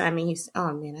great time in Houston.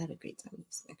 Oh, man, I had a great time in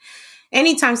Houston.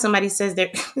 Anytime somebody says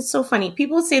it's so funny.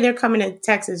 People say they're coming to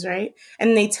Texas, right?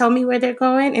 And they tell me where they're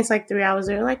going. It's like 3 hours.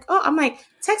 They're like, I'm like,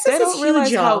 Texas is huge,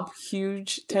 y'all. How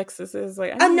huge Texas is.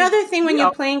 Like, another thing when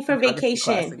you're playing for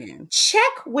vacation,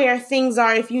 check where things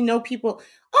are if you know people.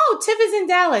 Oh, Tiff is in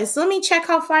Dallas. Let me check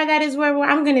how far that is where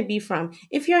I'm going to be from.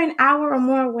 If you're an hour or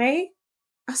more away,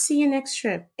 I'll see you next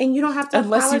trip. And you don't have to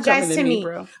apologize to me.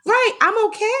 Bro. Right. I'm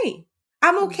okay.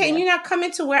 Yeah. And you're not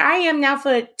coming to where I am now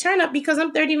for a turn up because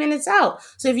I'm 30 minutes out.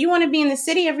 So if you want to be in the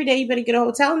city every day, you better get a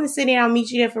hotel in the city and I'll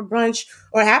meet you there for brunch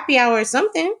or happy hour or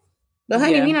something. But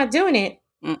honey, we're not doing it.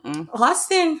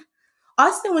 Austin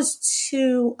was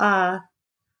too,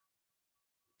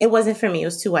 it wasn't for me. It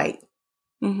was too white.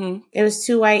 It was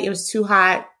too white. It was too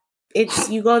hot.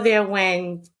 You go there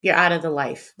when you're out of the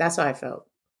life. That's how I felt.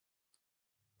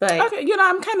 But okay,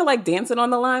 I'm kind of like dancing on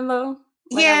the line though.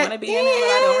 Like I want to be in it, but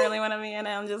I don't really want to be in it.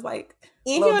 I'm just like,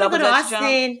 if you want to go to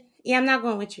Austin, I'm not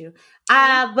going with you.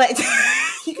 But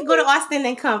you can go to Austin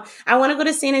and come. I want to go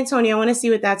to San Antonio. I want to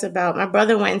see what that's about. My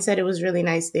brother went and said it was really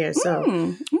nice there.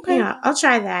 So I'll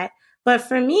try that. But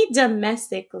for me,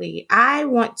 domestically, I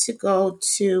want to go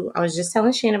to, I was just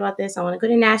telling Shane about this. I want to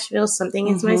go to Nashville. Something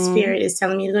in my spirit is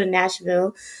telling me to go to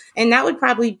Nashville. And that would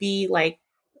probably be like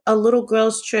a little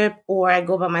girl's trip, or I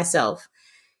go by myself.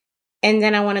 And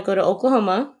then I want to go to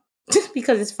Oklahoma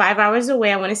because it's 5 hours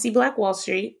away. I want to see Black Wall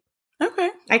Street. Okay.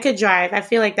 I could drive. I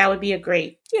feel like that would be a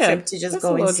great trip to just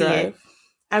go and see it.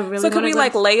 I really So could we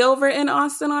like layover in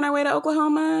Austin on our way to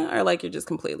Oklahoma? Or like you're just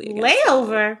completely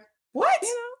layover? What?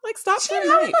 Like stop for a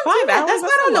night. 5 hours? That's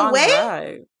not on the way.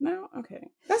 Drive. No? Okay.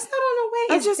 That's not on the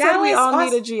way. I just said we all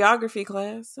need a geography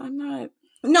class. I'm not.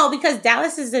 No, because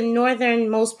Dallas is the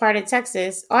northernmost part of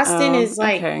Texas. Austin is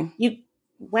like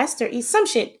west or east, some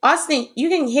shit. Austin, you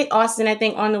can hit Austin, I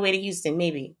think, on the way to Houston,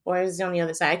 maybe. Or is it on the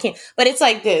other side? I can't. But it's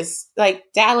like this. Like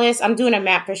Dallas, I'm doing a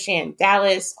map for Shan.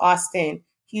 Dallas, Austin,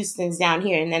 Houston's down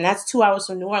here. And then that's 2 hours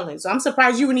from New Orleans. So I'm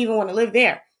surprised you wouldn't even want to live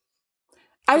there.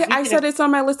 I said it's on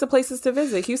my list of places to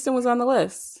visit. Houston was on the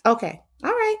list. Okay.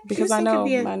 All right. Because Houston I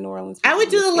know my New Orleans. I would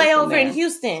do the layover in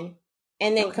Houston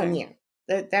and then come here.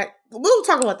 That we'll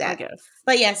talk about that. I guess.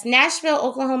 But yes, Nashville,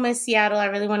 Oklahoma, Seattle. I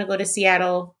really want to go to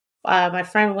Seattle. My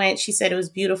friend went. She said it was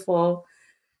beautiful.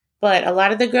 But a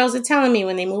lot of the girls are telling me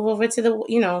when they move over to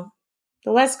the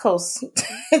West Coast,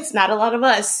 it's not a lot of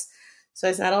us. So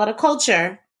it's not a lot of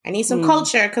culture. I need some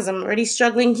culture because I'm already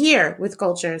struggling here with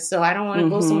culture. So I don't want to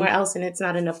go somewhere else and it's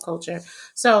not enough culture.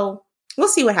 So we'll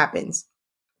see what happens.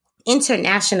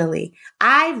 Internationally,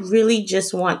 I really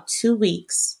just want 2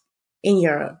 weeks in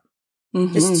Europe.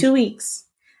 Just 2 weeks.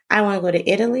 I want to go to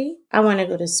Italy. I want to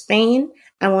go to Spain.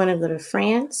 I want to go to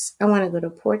France. I want to go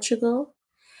to Portugal.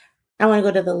 I want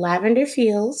to go to the lavender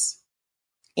fields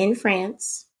in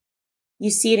France.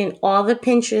 You see it in all the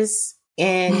Pinterest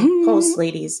and post,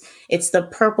 ladies. It's the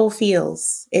purple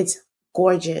fields. It's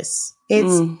gorgeous.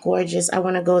 It's gorgeous. I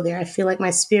want to go there. I feel like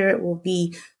my spirit will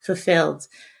be fulfilled.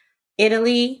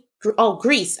 Italy.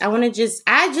 Greece.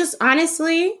 I just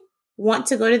honestly want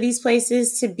to go to these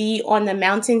places to be on the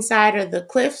mountainside or the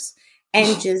cliffs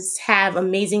and just have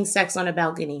amazing sex on a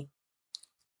balcony.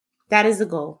 That is the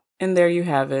goal. And there you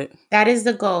have it. That is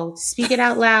the goal. Speak it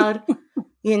out loud.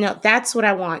 That's what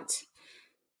I want.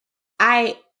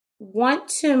 I want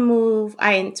to move.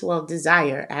 I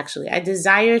desire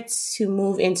to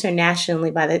move internationally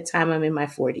by the time I'm in my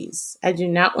 40s. I do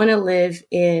not want to live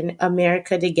in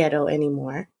America the ghetto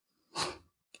anymore.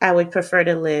 I would prefer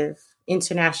to live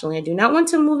internationally. I do not want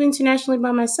to move internationally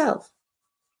by myself.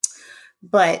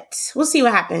 But we'll see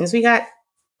what happens. We got,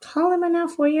 how old am I now?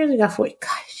 4 years? We got 4.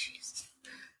 Gosh, jeez.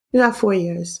 We got 4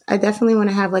 years. I definitely want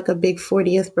to have like a big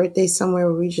 40th birthday somewhere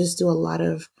where we just do a lot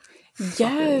of.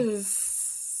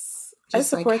 Yes. Just I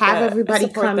support like have that. Everybody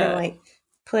come that. And like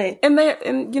put. And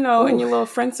in your little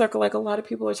friend circle, like a lot of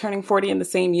people are turning 40 in the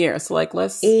same year. So like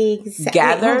let's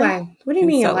gather. Wait, hold on. What do you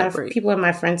mean celebrate. A lot of people in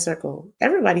my friend circle?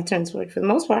 Everybody turns 40 for the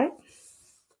most part.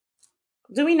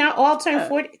 Do we not all turn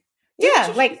 40?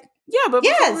 Yeah, like. Yeah, but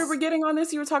before we were getting on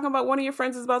this, you were talking about one of your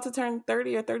friends is about to turn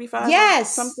 30 or 35.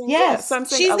 Yes, something. Yes. Yeah,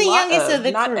 something. She's the youngest of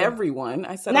the not crew. Not everyone.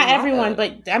 I said not everyone,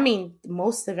 but I mean,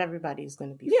 most of everybody is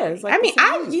going to be. Yeah, it's like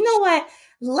you know what?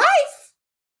 Life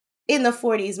in the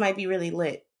 40s might be really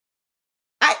lit.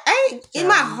 I in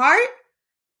my heart,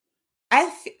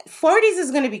 40s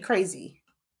is going to be crazy.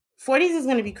 40s is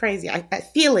going to be crazy. I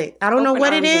feel it. I don't know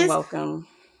what it is. Welcome.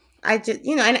 I just,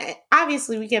 and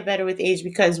obviously we get better with age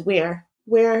because we're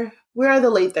the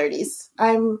late 30s.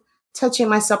 I'm touching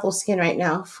my supple skin right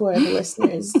now for the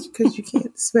listeners because you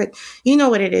can't, but you know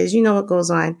what it is. You know what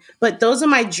goes on. But those are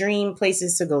my dream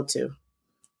places to go to.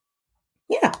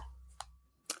 Yeah.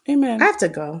 Amen. I have to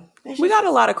go. We got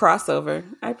a lot of crossover.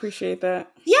 I appreciate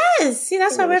that. Yes. See,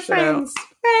 that's why we're friends.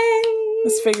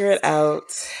 Let's figure it out.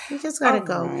 We just got to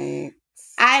go. Right.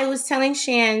 I was telling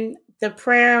Shan, the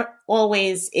prayer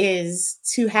always is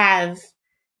to have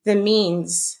the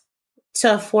means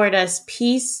to afford us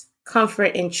peace,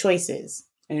 comfort, and choices.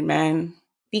 Amen.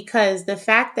 Because the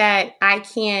fact that I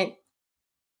can't,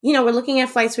 we're looking at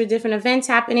flights for different events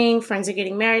happening. Friends are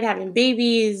getting married, having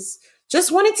babies.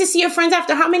 Just wanted to see your friends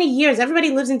after how many years?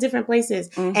 Everybody lives in different places.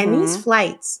 Mm-hmm. And these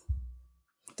flights.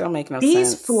 Don't make no sense.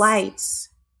 These flights.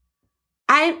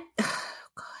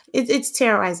 It's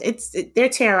terrorizing. They're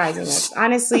terrorizing us.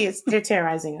 Honestly, they're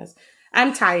terrorizing us.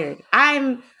 I'm tired.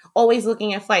 I'm always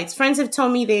looking at flights. Friends have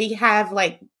told me they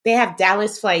have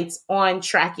Dallas flights on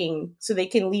tracking so they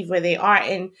can leave where they are.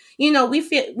 And, we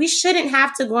feel we shouldn't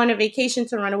have to go on a vacation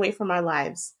to run away from our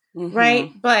lives. Mm-hmm.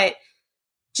 Right. But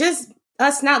just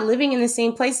us not living in the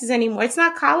same places anymore. It's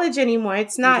not college anymore.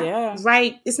 It's not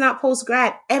right. It's not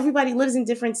post-grad. Everybody lives in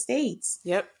different states.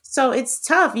 Yep. So it's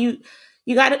tough. You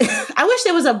got to, I wish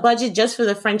there was a budget just for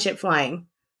the friendship flying.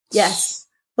 Yes.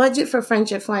 Budget for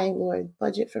friendship flying, Lord.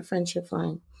 Budget for friendship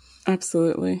flying.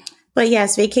 Absolutely. But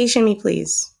yes, vacation me,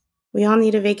 please. We all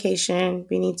need a vacation.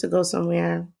 We need to go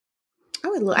somewhere.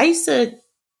 I used to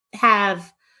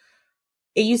have,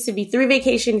 it used to be 3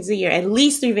 vacations a year, at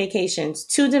least 3 vacations,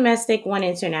 2 domestic, 1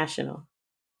 international.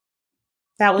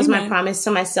 That was my promise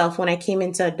to myself when I came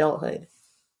into adulthood.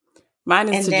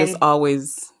 Mine is just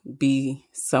always be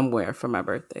somewhere for my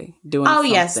birthday. Doing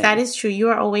something. Yes, that is true. You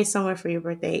are always somewhere for your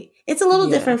birthday. It's a little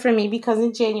different for me because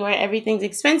in January, everything's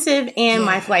expensive and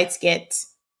my flights get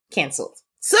canceled.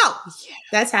 So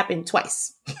that's happened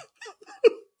twice.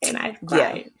 And I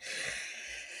cried.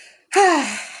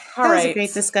 That was a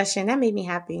great discussion. That made me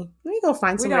happy. Let me go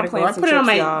find somewhere to go. I put it on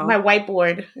my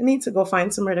whiteboard. I need to go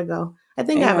find somewhere to go. I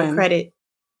think I have a credit.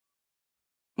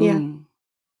 Yeah.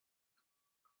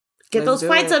 Get those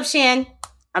flights up, Shan.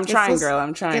 I'm trying, girl.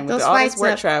 I'm trying. With all this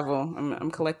work travel,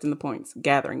 I'm collecting the points,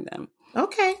 gathering them.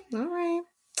 Okay. All right.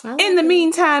 In the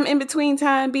meantime, in between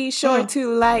time, be sure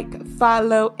to like,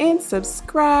 follow, and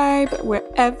subscribe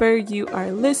wherever you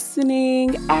are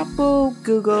listening. Apple,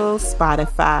 Google,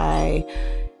 Spotify.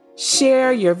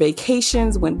 Share your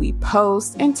vacations when we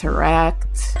post.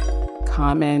 Interact.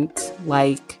 Comment.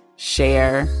 Like.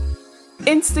 Share.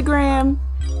 Instagram.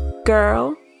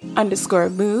 Girl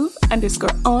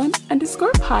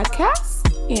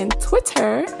 @girlmove_on_podcast and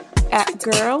Twitter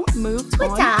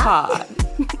 @girlmoveonpod.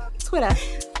 Twitter.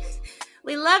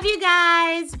 We love you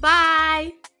guys.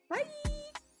 Bye. Bye.